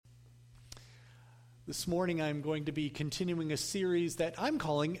This morning I'm going to be continuing a series that I'm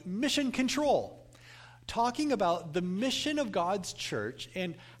calling Mission Control, talking about the mission of God's church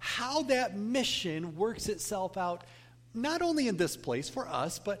and how that mission works itself out not only in this place for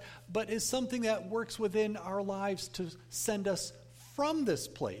us, but is something that works within our lives to send us from this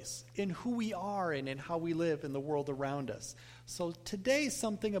place in who we are and in how we live in the world around us. So today,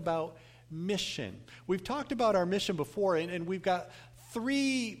 something about mission. We've talked about our mission before, and we've got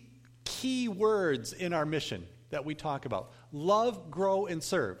three key words in our mission that we talk about: love, grow, and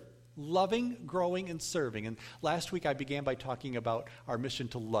serve. Loving, growing, and serving. And last week I began by talking about our mission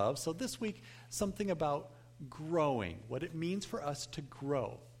to love. So this week, something about growing, what it means for us to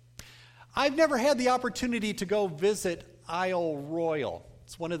grow. I've never had the opportunity to go visit Isle Royale.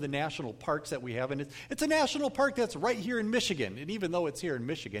 It's one of the national parks that we have, and it's a national park that's right here in Michigan. And even though it's here in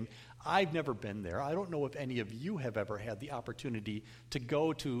Michigan, I've never been there. I don't know if any of you have ever had the opportunity to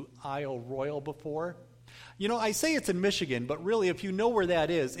go to Isle Royale before. You know, I say it's in Michigan, but really, if you know where that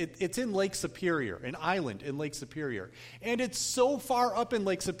is, it's in Lake Superior, an island in Lake Superior. And it's so far up in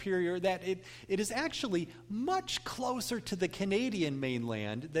Lake Superior that it is actually much closer to the Canadian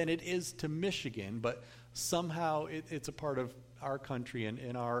mainland than it is to Michigan, but somehow it's a part of our country and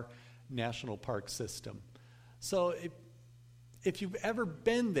in our national park system. So if you've ever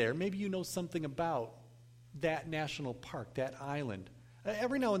been there, maybe you know something about that national park, that island.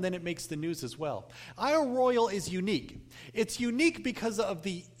 Every now and then it makes the news as well. Isle Royale is unique. It's unique because of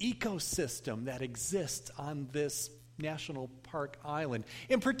the ecosystem that exists on this national park island.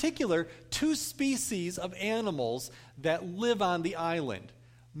 In particular, two species of animals that live on the island: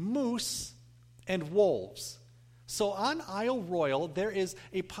 moose and wolves. So on Isle Royale, there is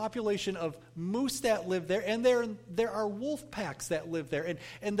a population of moose that live there, and there are wolf packs that live there,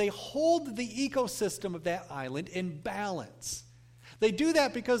 and they hold the ecosystem of that island in balance. They do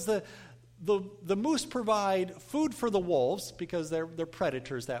that because the moose provide food for the wolves, because they're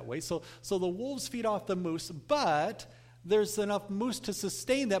predators that way. So the wolves feed off the moose, but there's enough moose to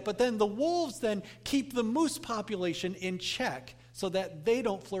sustain that. But then the wolves then keep the moose population in check so that they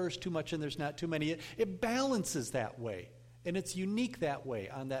don't flourish too much and there's not too many. It balances that way, and it's unique that way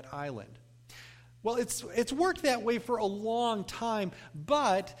on that island. Well, it's worked that way for a long time,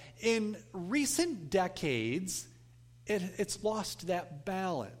 but in recent decades, it's lost that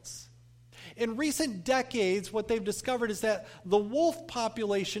balance. In recent decades, what they've discovered is that the wolf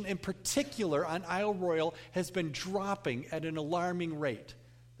population in particular on Isle Royale has been dropping at an alarming rate,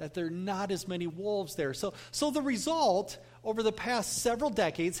 that there are not as many wolves there. So the result over the past several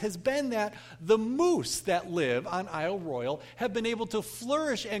decades has been that the moose that live on Isle Royale have been able to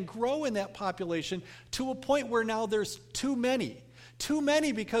flourish and grow in that population to a point where now there's too many. Too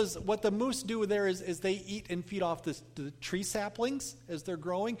many, because what the moose do there is they eat and feed off the tree saplings as they're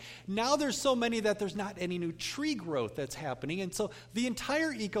growing. Now there's so many that there's not any new tree growth that's happening. And so the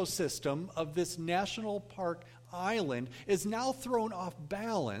entire ecosystem of this national park island is now thrown off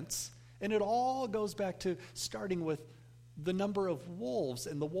balance. And it all goes back to starting with the number of wolves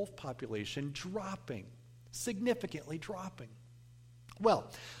in the wolf population dropping, significantly dropping.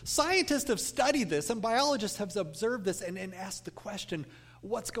 Well, scientists have studied this, and biologists have observed this and asked the question,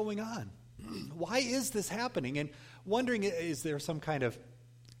 what's going on? Why is this happening? And wondering, is there some kind of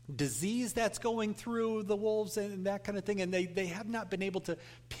disease that's going through the wolves and that kind of thing? And they have not been able to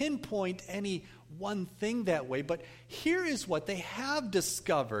pinpoint any one thing that way. But here is what they have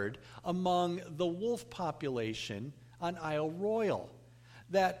discovered among the wolf population on Isle Royale,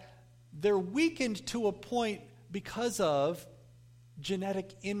 that they're weakened to a point because of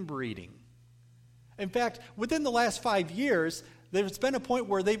genetic inbreeding. In fact, within the last 5 years, there's been a point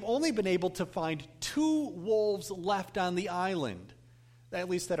where they've only been able to find 2 wolves left on the island, at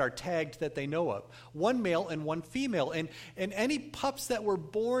least that are tagged that they know of. 1 male and 1 female. And any pups that were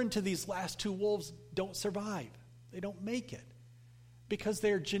born to these last 2 wolves don't survive. They don't make it because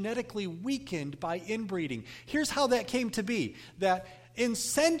they're genetically weakened by inbreeding. Here's how that came to be: that in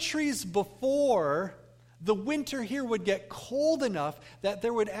centuries before, the winter here would get cold enough that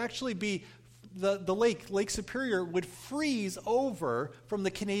there would actually be the Lake Superior would freeze over from the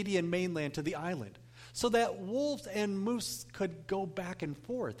Canadian mainland to the island, so that wolves and moose could go back and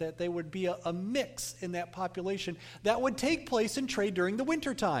forth, that there would be a mix in that population that would take place in trade during the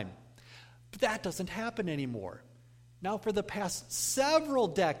wintertime. But that doesn't happen anymore. Now, for the past several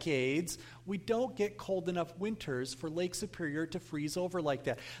decades, we don't get cold enough winters for Lake Superior to freeze over like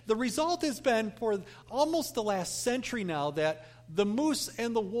that. The result has been, for almost the last century now, that the moose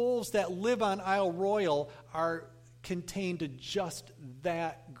and the wolves that live on Isle Royale are contained to just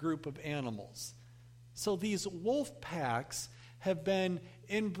that group of animals. So these wolf packs have been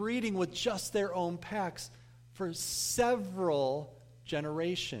inbreeding with just their own packs for several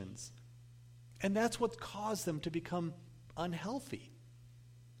generations. And that's what caused them to become unhealthy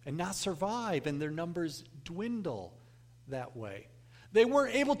and not survive, and their numbers dwindle that way. They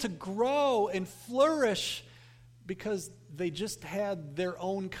weren't able to grow and flourish because they just had their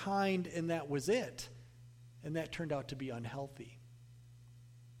own kind, and that was it. And that turned out to be unhealthy.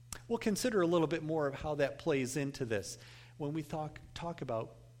 We'll consider a little bit more of how that plays into this when we talk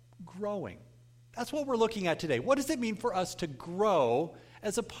about growing. That's what we're looking at today. What does it mean for us to grow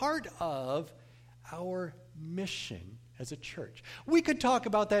as a part of our mission as a church? We could talk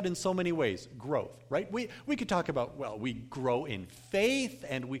about that in so many ways. Growth, right? We could talk about, well, we grow in faith,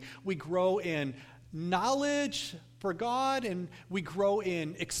 and we grow in knowledge for God, and we grow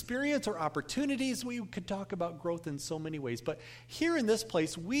in experience or opportunities. We could talk about growth in so many ways. But here in this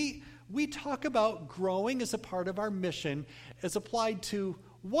place, we talk about growing as a part of our mission as applied to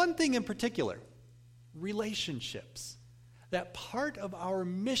one thing in particular: relationships. That part of our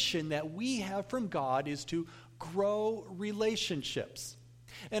mission that we have from God is to grow relationships.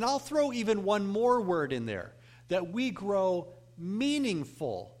 And I'll throw even one more word in there, that we grow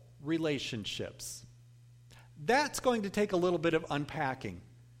meaningful relationships. That's going to take a little bit of unpacking.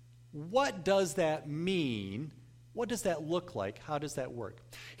 What does that mean? What does that look like? How does that work?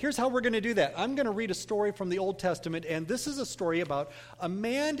 Here's how we're going to do that. I'm going to read a story from the Old Testament, and this is a story about a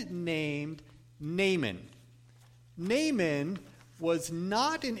man named Naaman. Naaman was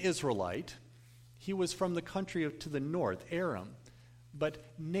not an Israelite. He was from the country to the north, Aram. But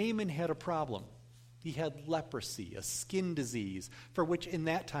Naaman had a problem. He had leprosy, a skin disease, for which in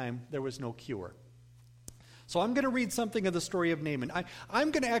that time there was no cure. So I'm going to read something of the story of Naaman.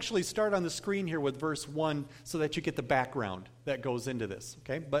 I'm going to actually start on the screen here with verse 1 so that you get the background that goes into this,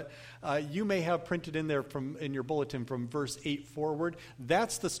 okay? But you may have printed in there in your bulletin from verse 8 forward.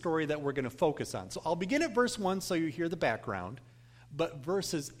 That's the story that we're going to focus on. So I'll begin at verse 1 so you hear the background, but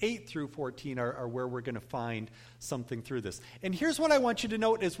verses 8 through 14 are where we're going to find something through this. And here's what I want you to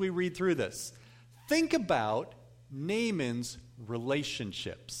note as we read through this. Think about Naaman's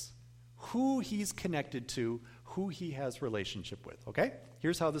relationships. Who he's connected to, who he has relationship with, okay?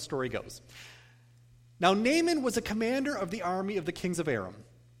 Here's how the story goes. Now Naaman was a commander of the army of the kings of Aram.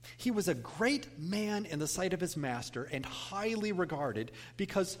 He was a great man in the sight of his master and highly regarded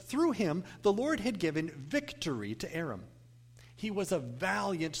because through him the Lord had given victory to Aram. He was a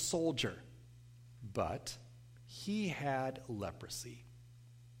valiant soldier, but he had leprosy.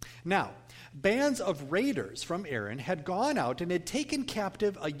 Now, bands of raiders from Aram had gone out and had taken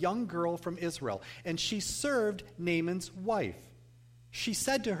captive a young girl from Israel, and she served Naaman's wife. She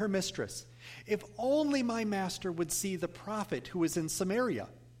said to her mistress, "If only my master would see the prophet who is in Samaria,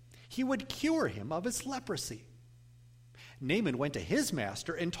 he would cure him of his leprosy." Naaman went to his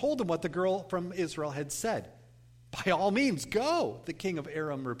master and told him what the girl from Israel had said. "By all means, go," the king of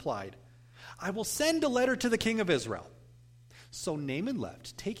Aram replied. "I will send a letter to the king of Israel." So Naaman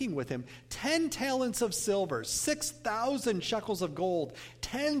left, taking with him 10 talents of silver, 6,000 shekels of gold,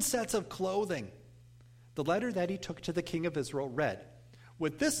 10 sets of clothing. The letter that he took to the king of Israel read,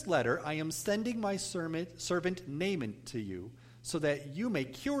 "With this letter I am sending my servant Naaman to you, so that you may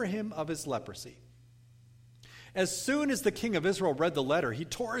cure him of his leprosy." As soon as the king of Israel read the letter, he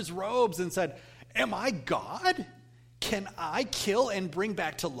tore his robes and said, "Am I God? Can I kill and bring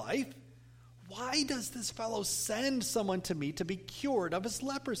back to life? Why does this fellow send someone to me to be cured of his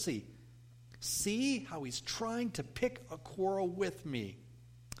leprosy? See how he's trying to pick a quarrel with me."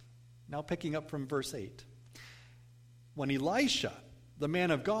 Now picking up from verse 8. When Elisha, the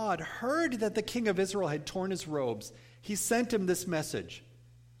man of God, heard that the king of Israel had torn his robes, he sent him this message: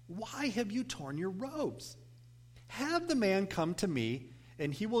 "Why have you torn your robes? Have the man come to me,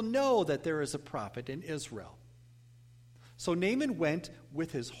 and he will know that there is a prophet in Israel." So Naaman went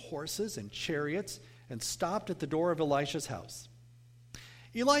with his horses and chariots and stopped at the door of Elisha's house.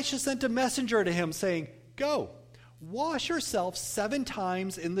 Elisha sent a messenger to him saying, "Go, wash yourself 7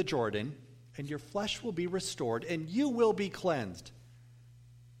 times in the Jordan, and your flesh will be restored, and you will be cleansed."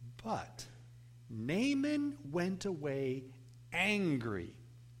 But Naaman went away angry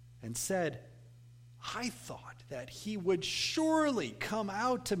and said, "I thought that he would surely come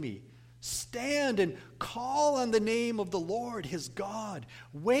out to me, stand and call on the name of the Lord his God,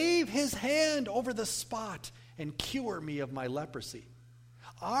 wave his hand over the spot, and cure me of my leprosy.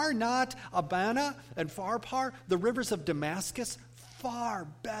 Are not Abana and Pharpar, the rivers of Damascus, far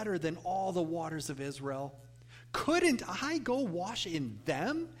better than all the waters of Israel? Couldn't I go wash in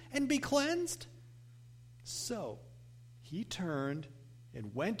them and be cleansed?" So he turned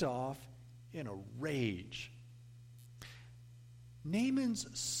and went off in a rage. Naaman's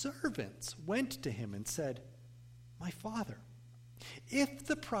servants went to him and said, "My father, if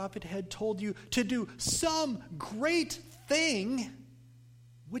the prophet had told you to do some great thing,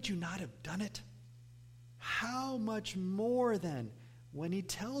 would you not have done it? How much more then when he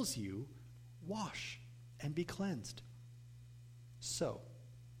tells you, 'Wash and be cleansed'?" So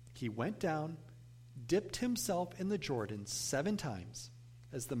he went down, dipped himself in the Jordan 7 times,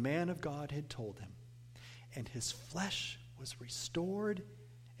 as the man of God had told him, and his flesh was restored,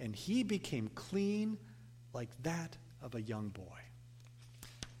 and he became clean like that of a young boy.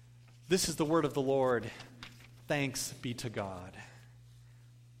 This is the word of the Lord. Thanks be to God.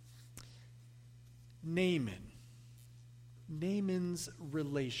 Naaman's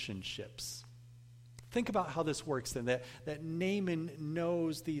relationships. Think about how this works then, that Naaman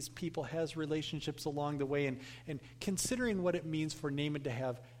knows these people, has relationships along the way, and considering what it means for Naaman to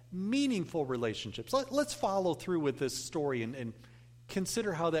have meaningful relationships. Let's follow through with this story and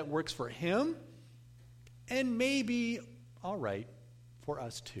consider how that works for him, and maybe, all right, for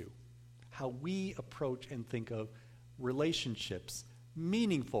us too. How we approach and think of relationships,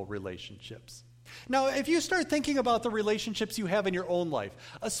 meaningful relationships. Now, if you start thinking about the relationships you have in your own life,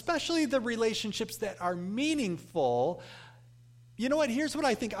 especially the relationships that are meaningful, you know what? Here's what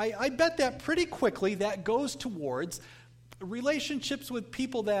I think. I bet that pretty quickly that goes towards relationships with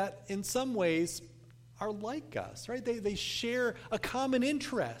people that in some ways are like us, right? They share a common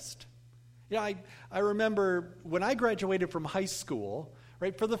interest. Yeah, I remember when I graduated from high school,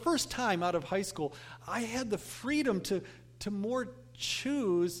 right, for the first time out of high school, I had the freedom to more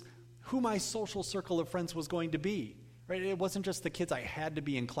choose who my social circle of friends was going to be. Right? It wasn't just the kids I had to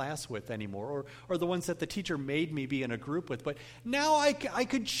be in class with anymore, or the ones that the teacher made me be in a group with. But now I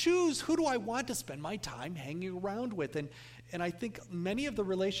could choose who do I want to spend my time hanging around with. And I think many of the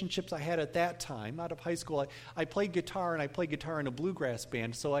relationships I had at that time, out of high school, I played guitar, and I played guitar in a bluegrass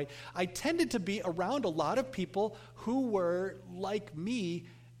band. So I tended to be around a lot of people who were, like me,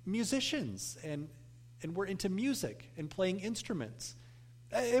 musicians and were into music and playing instruments.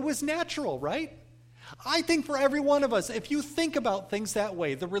 It was natural, right? I think for every one of us, if you think about things that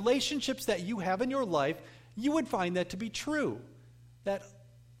way, the relationships that you have in your life, you would find that to be true. That,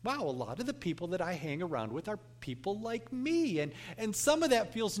 wow, a lot of the people that I hang around with are people like me. And some of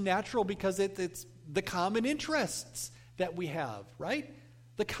that feels natural because it's the common interests that we have, right?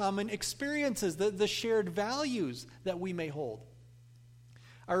 The common experiences, the shared values that we may hold.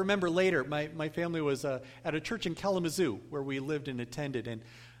 I remember later, my family was at a church in Kalamazoo where we lived and attended, and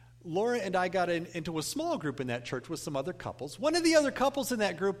Laura and I got into a small group in that church with some other couples. One of the other couples in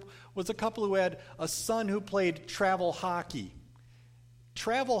that group was a couple who had a son who played travel hockey.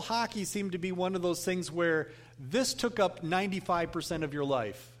 Travel hockey seemed to be one of those things where this took up 95% of your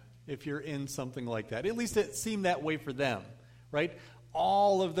life if you're in something like that. At least it seemed that way for them, right?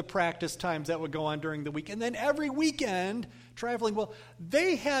 All of the practice times that would go on during the week. And then every weekend, traveling. Well,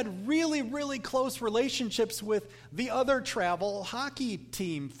 they had really, really close relationships with the other travel hockey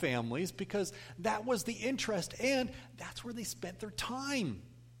team families because that was the interest, and that's where they spent their time.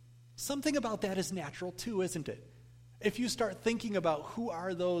 Something about that is natural too, isn't it? If you start thinking about who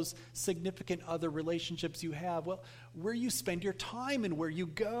are those significant other relationships you have, well, where you spend your time and where you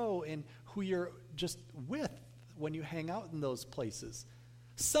go and who you're just with when you hang out in those places.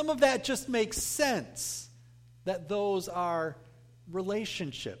 Some of that just makes sense, that those are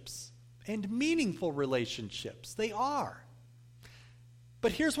relationships and meaningful relationships. They are.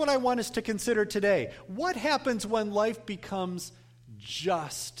 But here's what I want us to consider today. What happens when life becomes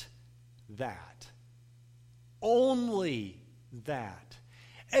just that? Only that.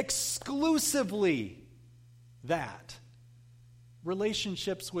 Exclusively that.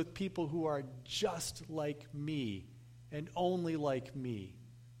 Relationships with people who are just like me and only like me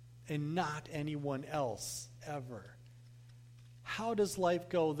and not anyone else ever. How does life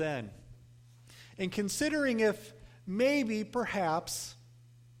go then? And considering if maybe, perhaps,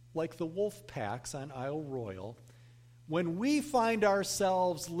 like the wolf packs on Isle Royal, when we find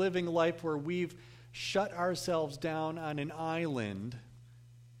ourselves living life where we've shut ourselves down on an island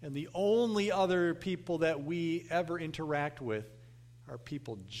and the only other people that we ever interact with are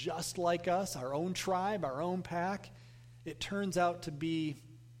people just like us, our own tribe, our own pack, it turns out to be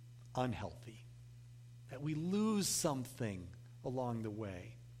unhealthy, that we lose something along the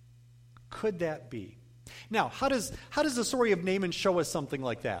way. Could that be? Now, how does the story of Naaman show us something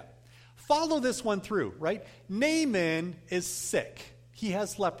like that? Follow this one through, right? Naaman is sick. He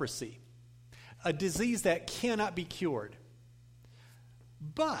has leprosy, a disease that cannot be cured.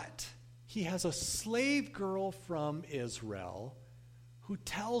 But he has a slave girl from Israel who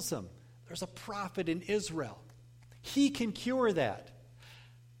tells him there's a prophet in Israel. He can cure that.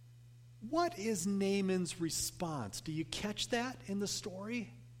 What is Naaman's response? Do you catch that in the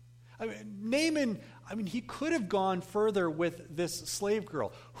story? Naaman, he could have gone further with this slave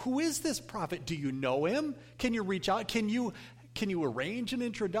girl. Who is this prophet? Do you know him? Can you reach out? Can you arrange an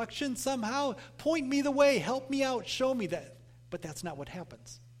introduction somehow? Point me the way. Help me out. Show me that. But that's not what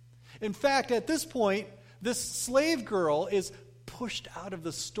happens. In fact, at this point, this slave girl is pushed out of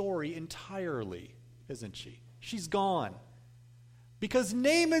the story entirely, isn't she? She's gone. Because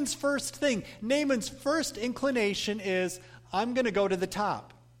Naaman's first inclination is, I'm going to go to the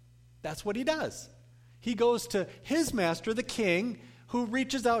top. That's what he does. He goes to his master, the king, who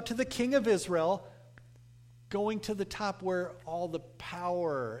reaches out to the king of Israel, going to the top where all the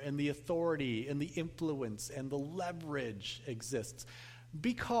power and the authority and the influence and the leverage exists.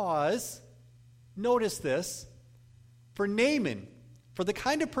 Because, notice this, for Naaman, for the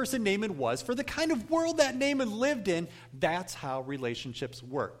kind of person Naaman was, for the kind of world that Naaman lived in, that's how relationships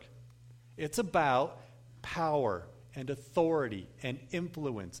work. It's about power and authority and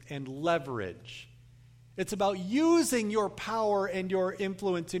influence and leverage. It's about using your power and your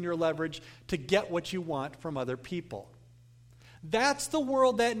influence and your leverage to get what you want from other people. That's the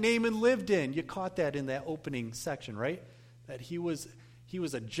world that Naaman lived in. You caught that in that opening section, right? That he was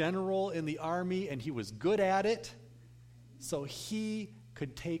a general in the army and he was good at it. So he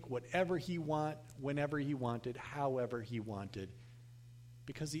could take whatever he wanted, whenever he wanted, however he wanted,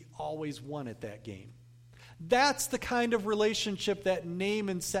 because he always won at that game. That's the kind of relationship that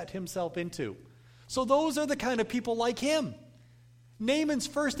Naaman set himself into. So those are the kind of people like him. Naaman's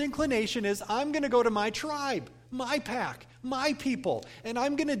first inclination is, I'm going to go to my tribe, my pack, my people, and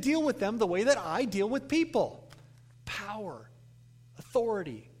I'm going to deal with them the way that I deal with people. Power,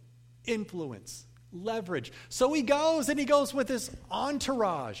 authority, influence, leverage. So he goes with this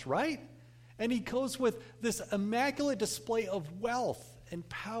entourage, right? And he goes with this immaculate display of wealth and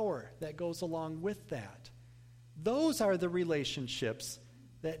power that goes along with that. Those are the relationships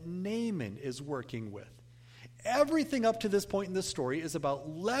that Naaman is working with. Everything up to this point in the story is about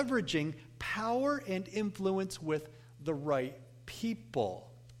leveraging power and influence with the right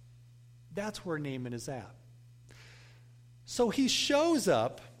people. That's where Naaman is at. So he shows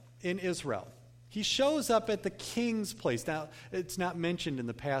up in Israel. He shows up at the king's place. Now, it's not mentioned in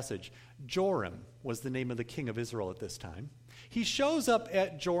the passage. Joram was the name of the king of Israel at this time. He shows up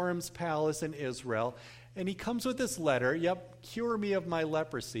at Joram's palace in Israel, and he comes with this letter, cure me of my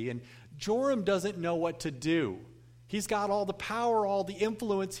leprosy. And Joram doesn't know what to do. He's got all the power, all the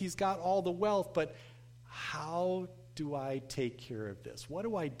influence, he's got all the wealth, but how do I take care of this? What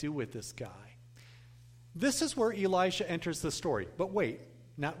do I do with this guy? This is where Elisha enters the story. But wait,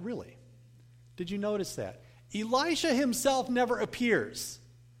 not really. Did you notice that? Elisha himself never appears.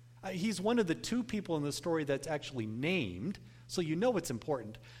 He's one of the two people in the story that's actually named, so you know it's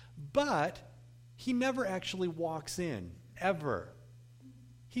important. But he never actually walks in, ever.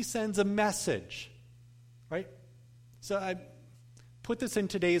 He sends a message, right? So I put this in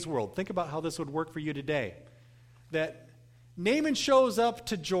today's world. Think about how this would work for you today. That Naaman shows up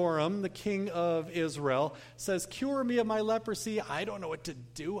to Joram, the king of Israel, says, cure me of my leprosy. I don't know what to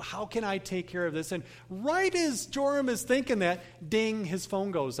do. How can I take care of this? And right as Joram is thinking that, ding, his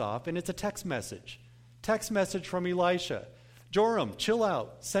phone goes off, and it's a text message. Text message from Elisha. Joram, chill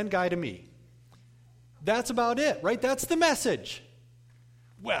out. Send guy to me. That's about it, right? That's the message.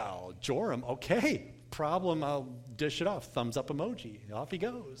 Well, Joram, okay, problem, I'll dish it off. Thumbs up emoji. Off he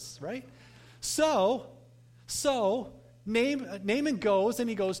goes, right? So Naaman goes, and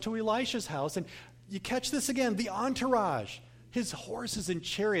he goes to Elisha's house, and you catch this again, the entourage, his horses and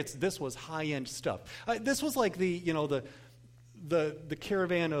chariots. This was high-end stuff. This was like the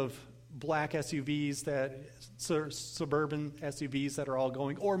caravan of black SUVs, that suburban SUVs that are all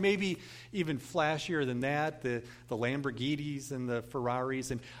going, or maybe even flashier than that, the Lamborghinis and the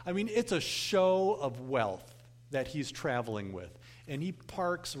Ferraris. And it's a show of wealth that he's traveling with. And he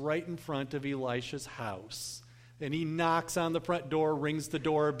parks right in front of Elisha's house. And he knocks on the front door, rings the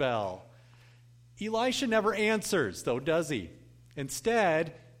doorbell. Elisha never answers, though, does he?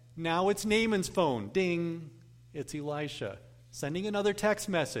 Instead, now it's Naaman's phone. Ding, it's Elisha sending another text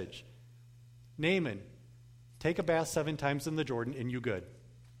message. Naaman, take a bath 7 times in the Jordan and you good.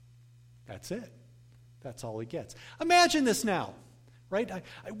 That's it. That's all he gets. Imagine this now, right?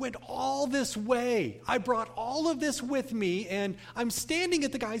 I went all this way. I brought all of this with me, and I'm standing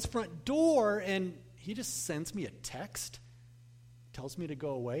at the guy's front door, and he just sends me a text, tells me to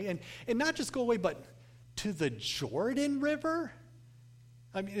go away. And not just go away, but to the Jordan River?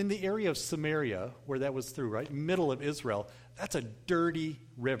 In the area of Samaria, where that was through, right? Middle of Israel, that's a dirty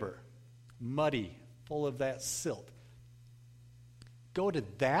river. Muddy, full of that silt. Go to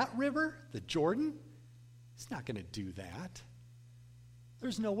that river, the Jordan? He's not going to do that.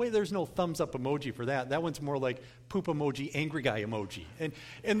 There's no way. There's no thumbs up emoji for that. That one's more like poop emoji, angry guy emoji.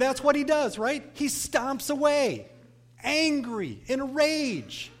 And that's what he does, right? He stomps away, angry, in a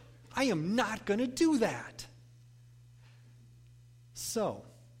rage. I am not going to do that. So,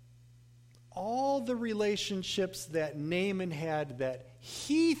 all the relationships that Naaman had that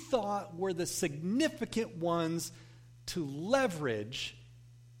he thought were the significant ones to leverage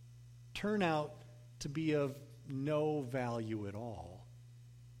turn out to be of no value at all.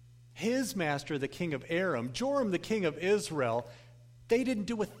 His master, the king of Aram, Joram, the king of Israel, they didn't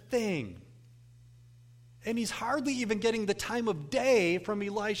do a thing. And he's hardly even getting the time of day from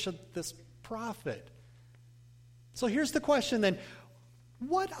Elisha, this prophet. So here's the question then.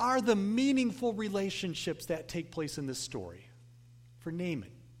 What are the meaningful relationships that take place in this story for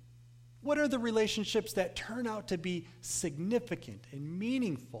Naaman? What are the relationships that turn out to be significant and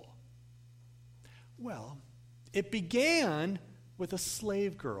meaningful? Well, it began with a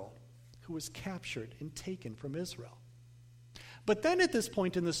slave girl who was captured and taken from Israel. But then at this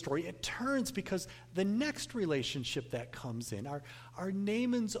point in the story, it turns because the next relationship that comes in are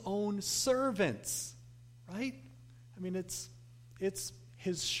Naaman's own servants, right? I mean, it's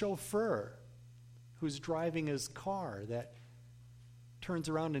his chauffeur who's driving his car that turns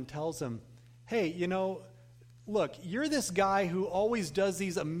around and tells him, hey, look, you're this guy who always does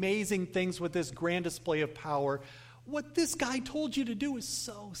these amazing things with this grand display of power. What this guy told you to do is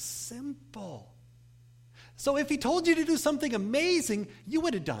so simple. So if he told you to do something amazing, you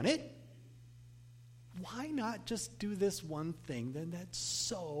would have done it. Why not just do this one thing then that's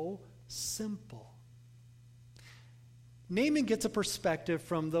so simple? Naaman gets a perspective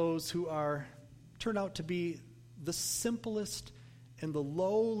from those who turn out to be the simplest and the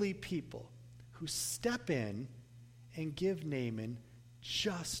lowly people who step in and give Naaman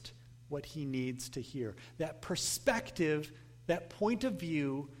just what he needs to hear. That perspective, that point of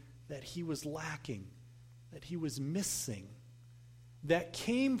view that he was lacking, that he was missing, that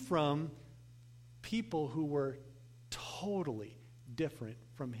came from people who were totally different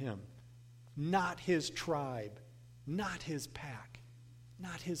from him. Not his tribe, not his pack,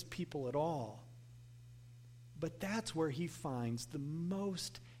 not his people at all. But that's where he finds the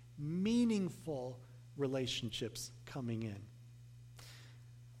most meaningful relationships coming in.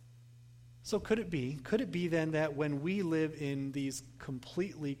 So could it be then that when we live in these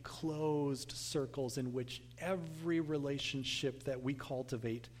completely closed circles in which every relationship that we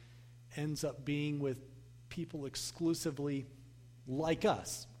cultivate ends up being with people exclusively like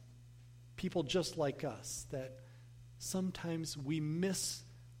us, people just like us, that sometimes we miss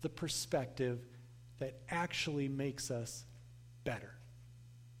the perspective that actually makes us better,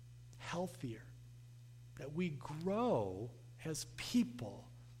 healthier, that we grow as people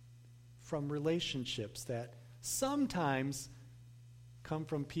from relationships that sometimes come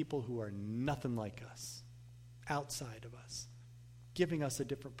from people who are nothing like us, outside of us, giving us a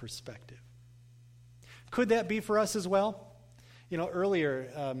different perspective. Could that be for us as well?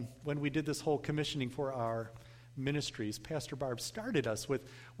 Earlier when we did this whole commissioning for our ministries, Pastor Barb started us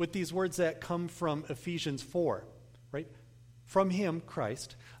with these words that come from Ephesians 4, right? From him,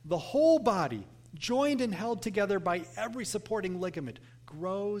 Christ, the whole body, joined and held together by every supporting ligament,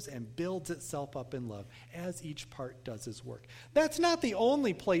 grows and builds itself up in love as each part does his work. That's not the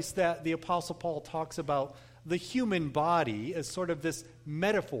only place that the Apostle Paul talks about the human body as sort of this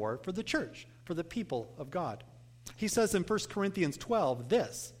metaphor for the church, for the people of God. He says in 1 Corinthians 12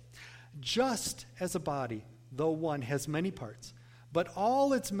 this, just as a body, though one, has many parts, but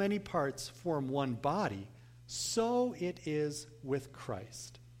all its many parts form one body, so it is with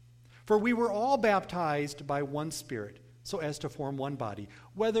Christ. For we were all baptized by one Spirit, so as to form one body,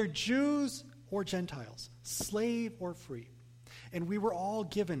 whether Jews or Gentiles, slave or free. And we were all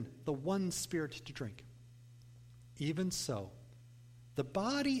given the one Spirit to drink. Even so, the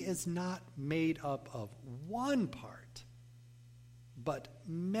body is not made up of one part, but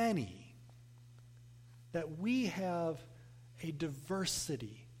many. That we have a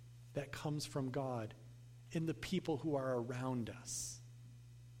diversity that comes from God in the people who are around us,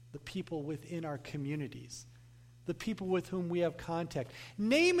 the people within our communities, the people with whom we have contact.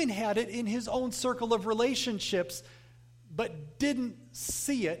 Naaman had it in his own circle of relationships, but didn't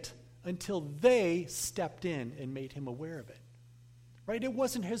see it until they stepped in and made him aware of it. Right? It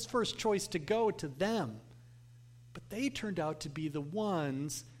wasn't his first choice to go to them, but they turned out to be the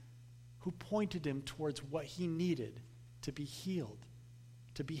ones who pointed him towards what he needed to be healed,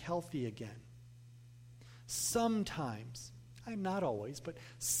 to be healthy again. Sometimes, not always, but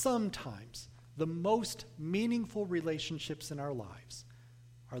sometimes, the most meaningful relationships in our lives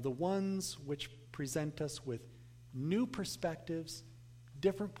are the ones which present us with new perspectives,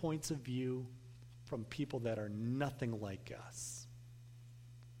 different points of view from people that are nothing like us.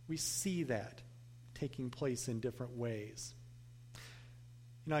 We see that taking place in different ways.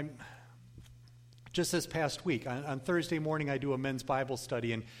 Just this past week, on Thursday morning, I do a men's Bible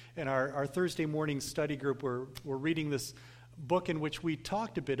study, and our Thursday morning study group, we're reading this book in which we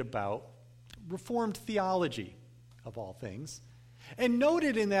talked a bit about Reformed theology, of all things, and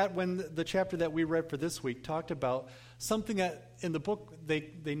noted in that when the chapter that we read for this week talked about something that in the book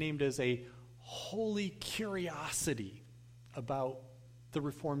they named as a holy curiosity about the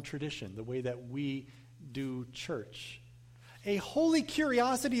Reformed tradition, the way that we do church. A holy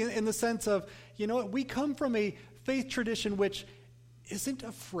curiosity in the sense of, we come from a faith tradition which isn't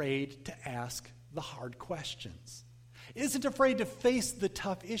afraid to ask the hard questions, isn't afraid to face the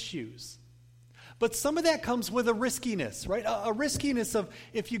tough issues. But some of that comes with a riskiness, right? A riskiness of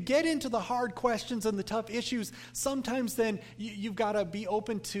if you get into the hard questions and the tough issues, sometimes then you've got to be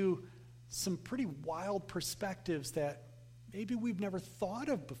open to some pretty wild perspectives that maybe we've never thought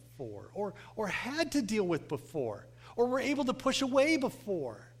of before or had to deal with before or were able to push away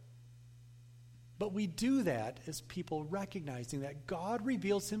before. But we do that as people recognizing that God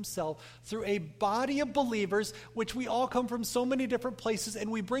reveals himself through a body of believers, which we all come from so many different places,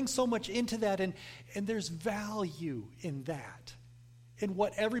 and we bring so much into that, and there's value in that, in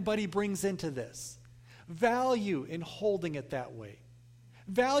what everybody brings into this. Value in holding it that way.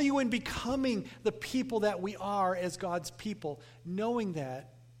 Value in becoming the people that we are as God's people, knowing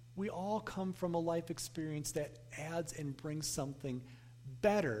that we all come from a life experience that adds and brings something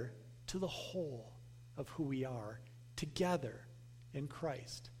better to the whole of who we are together in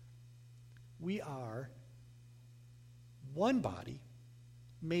Christ. We are one body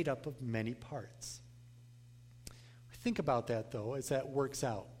made up of many parts. Think about that, though, as that works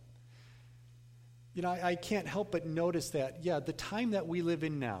out. I can't help but notice that, the time that we live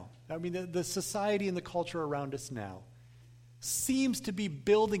in now, the society and the culture around us now seems to be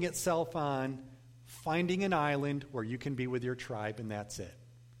building itself on finding an island where you can be with your tribe and that's it.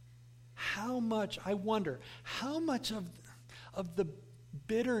 I wonder, how much of the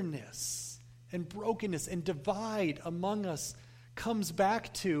bitterness and brokenness and divide among us comes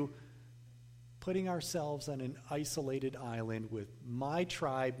back to putting ourselves on an isolated island with my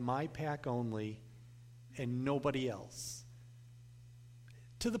tribe, my pack only, and nobody else.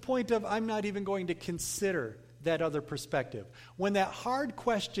 To the point of I'm not even going to consider that other perspective. When that hard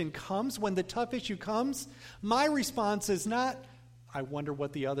question comes, when the tough issue comes, my response is not, I wonder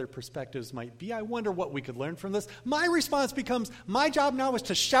what the other perspectives might be. I wonder what we could learn from this. My response becomes, my job now is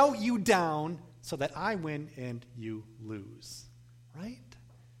to shout you down so that I win and you lose. Right?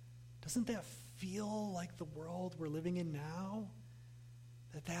 Doesn't that feel like the world we're living in now?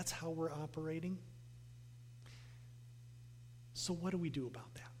 That's how we're operating? So what do we do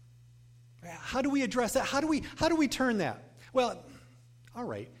about that? How do we address that? How do we turn that? Well, all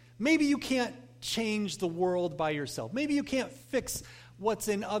right. Maybe you can't change the world by yourself. Maybe you can't fix what's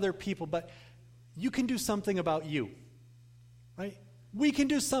in other people, but you can do something about you, right? We can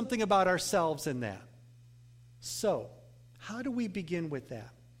do something about ourselves in that. So, how do we begin with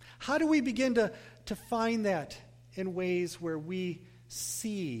that? How do we begin to find that in ways where we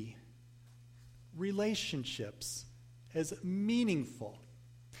see relationships as meaningful?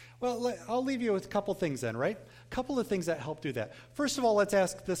 Well, I'll leave you with a couple things then, right? A couple of things that help do that. First of all, let's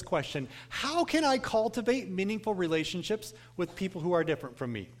ask this question. How can I cultivate meaningful relationships with people who are different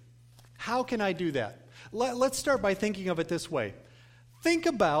from me? How can I do that? Let's start by thinking of it this way. Think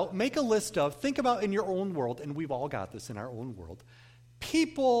about in your own world, and we've all got this in our own world,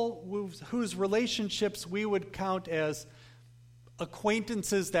 people whose relationships we would count as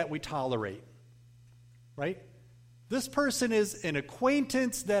acquaintances that we tolerate, right? This person is an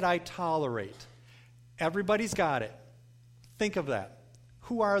acquaintance that I tolerate. Everybody's got it. Think of that.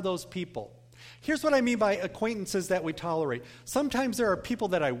 Who are those people? Here's what I mean by acquaintances that we tolerate. Sometimes there are people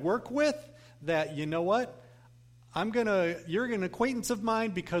that I work with that, you know what? You're an acquaintance of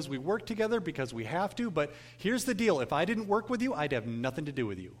mine because we work together, because we have to, but here's the deal. If I didn't work with you, I'd have nothing to do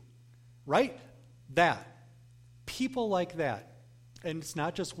with you. Right? That. People like that. And it's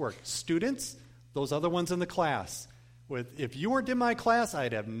not just work. Students, those other ones in the class. If you weren't in my class,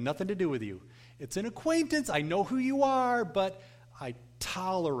 I'd have nothing to do with you. It's an acquaintance. I know who you are, but I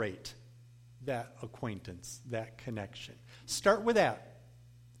tolerate that acquaintance, that connection. Start with that.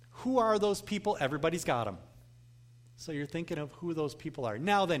 Who are those people? Everybody's got them. So you're thinking of who those people are.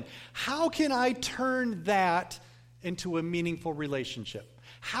 Now then, how can I turn that into a meaningful relationship?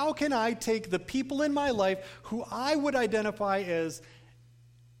 How can I take the people in my life who I would identify as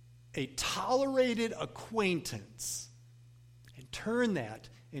a tolerated acquaintance and turn that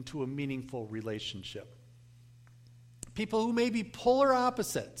into a meaningful relationship? People who may be polar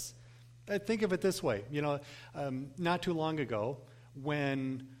opposites. I think of it this way. Not too long ago,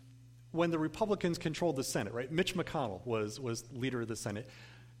 when the Republicans controlled the Senate, right? Mitch McConnell was leader of the Senate.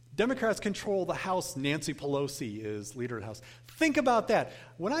 Democrats control the House. Nancy Pelosi is leader of the House. Think about that.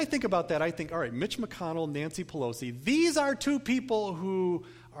 When I think about that, I think, all right, Mitch McConnell, Nancy Pelosi, these are two people who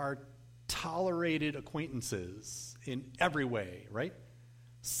are tolerated acquaintances in every way, right?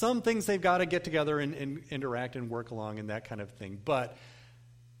 Some things they've got to get together and interact and work along and that kind of thing. But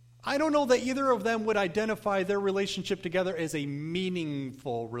I don't know that either of them would identify their relationship together as a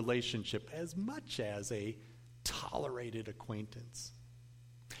meaningful relationship as much as a tolerated acquaintance.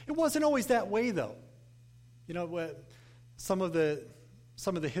 It wasn't always that way, though. Some of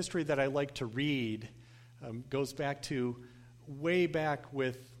the history that I like to read goes back to way back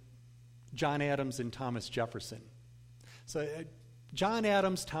with John Adams and Thomas Jefferson. So John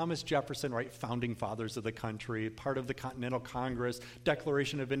Adams, Thomas Jefferson, right, founding fathers of the country, part of the Continental Congress,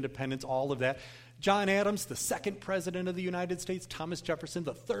 Declaration of Independence, all of that. John Adams, the second president of the United States, Thomas Jefferson,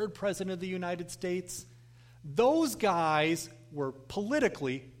 the third president of the United States. Those guys were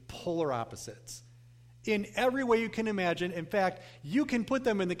politically polar opposites in every way you can imagine. In fact, you can put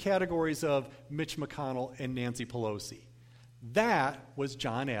them in the categories of Mitch McConnell and Nancy Pelosi. That was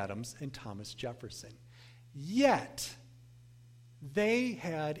John Adams and Thomas Jefferson. Yet, they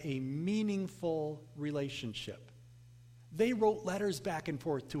had a meaningful relationship. They wrote letters back and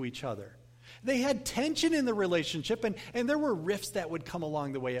forth to each other. They had tension in the relationship, and there were rifts that would come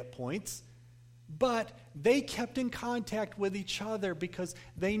along the way at points. But they kept in contact with each other because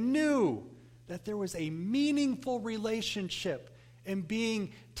they knew that there was a meaningful relationship in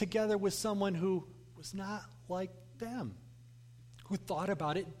being together with someone who was not like them, who thought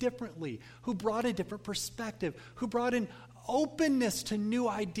about it differently, who brought a different perspective, who brought in openness to new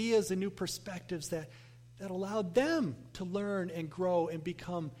ideas and new perspectives that allowed them to learn and grow and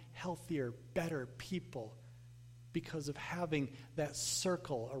become healthier, better people because of having that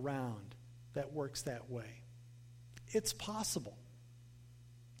circle around that works that way. It's possible.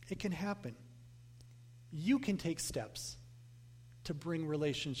 It can happen. You can take steps to bring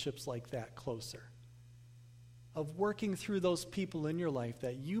relationships like that closer, of working through those people in your life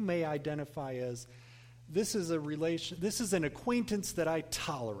that you may identify as, this is an acquaintance that I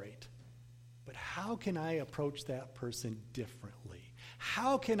tolerate, but how can I approach that person differently?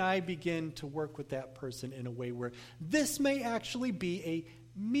 How can I begin to work with that person in a way where this may actually be a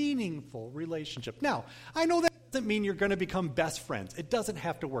meaningful relationship? Now, I know that doesn't mean you're going to become best friends. It doesn't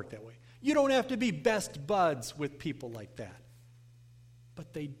have to work that way. You don't have to be best buds with people like that.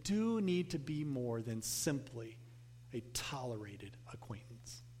 But they do need to be more than simply a tolerated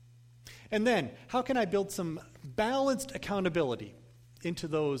acquaintance. And then, how can I build some balanced accountability into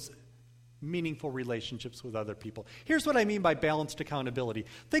those meaningful relationships with other people? Here's what I mean by balanced accountability.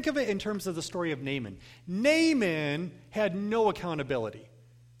 Think of it in terms of the story of Naaman. Naaman had no accountability,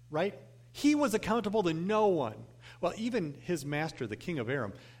 right? He was accountable to no one. Well, even his master, the king of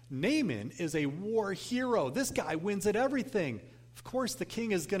Aram, Naaman is a war hero. This guy wins at everything. Of course, the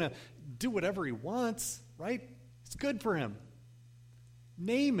king is going to do whatever he wants, right? It's good for him.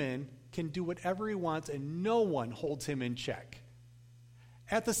 Naaman can do whatever he wants, and no one holds him in check.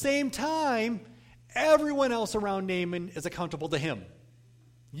 At the same time, everyone else around Naaman is accountable to him.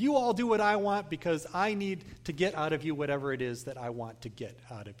 You all do what I want because I need to get out of you whatever it is that I want to get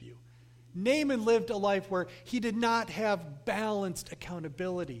out of you. Naaman lived a life where he did not have balanced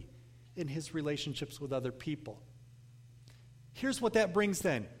accountability in his relationships with other people. Here's what that brings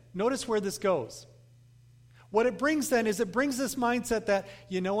then. Notice where this goes. What it brings then is it brings this mindset that,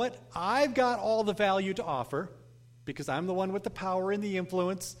 you know what, I've got all the value to offer because I'm the one with the power and the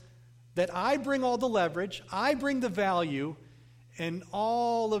influence, that I bring all the leverage, I bring the value, and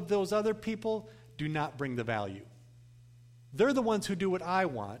all of those other people do not bring the value. They're the ones who do what I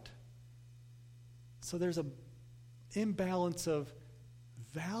want. So there's an imbalance of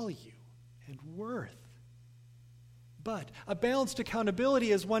value and worth. But a balanced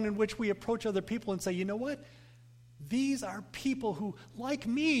accountability is one in which we approach other people and say, you know what? These are people who, like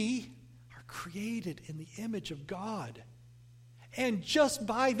me, are created in the image of God. And just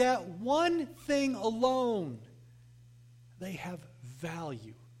by that one thing alone, they have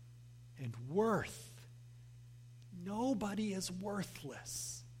value and worth. Nobody is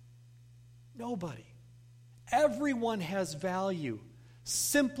worthless. Nobody. Everyone has value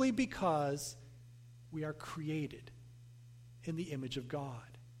simply because we are created in the image of God.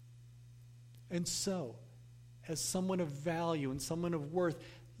 And so, as someone of value and someone of worth,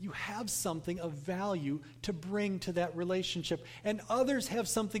 you have something of value to bring to that relationship. And others have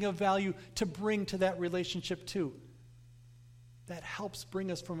something of value to bring to that relationship too. That helps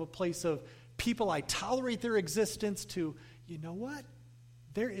bring us from a place of people, I tolerate their existence, to, you know what?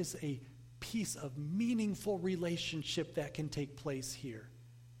 There is a piece of meaningful relationship that can take place here.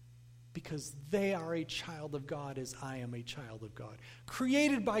 Because they are a child of God as I am a child of God.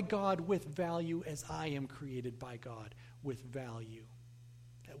 Created by God with value as I am created by God with value.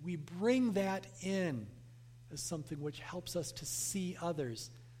 That we bring that in as something which helps us to see others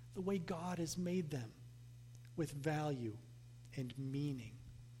the way God has made them, with value and meaning.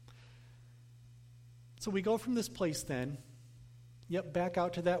 So we go from this place then, back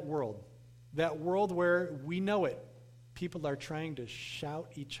out to that world where we know it. People are trying to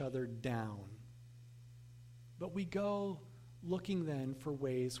shout each other down. But we go looking then for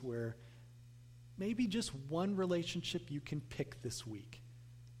ways where maybe just one relationship you can pick this week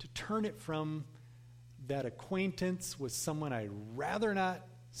to turn it from that acquaintance with someone I'd rather not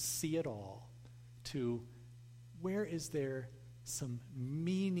see at all to where is there some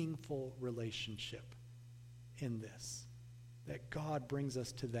meaningful relationship in this, that God brings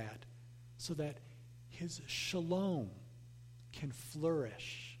us to that, so that his shalom can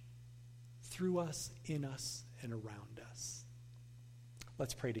flourish through us, in us, and around us.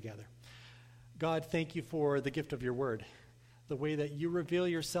 Let's pray together. God, thank you for the gift of your word, the way that you reveal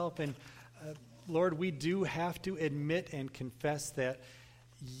yourself. And Lord, we do have to admit and confess that,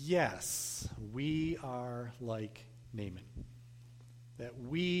 yes, we are like Naaman. That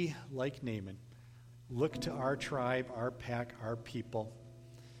we, like Naaman, look to our tribe, our pack, our people,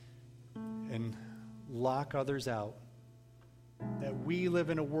 and lock others out. That we live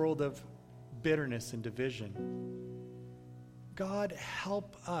in a world of bitterness and division. God,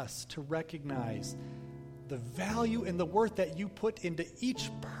 help us to recognize the value and the worth that you put into each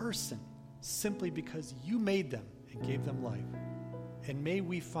person simply because you made them and gave them life. And may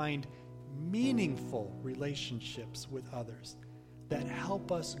we find meaningful relationships with others that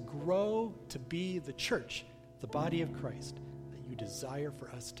help us grow to be the church, the body of Christ, that you desire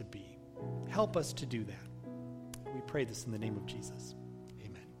for us to be. Help us to do that. We pray this in the name of Jesus.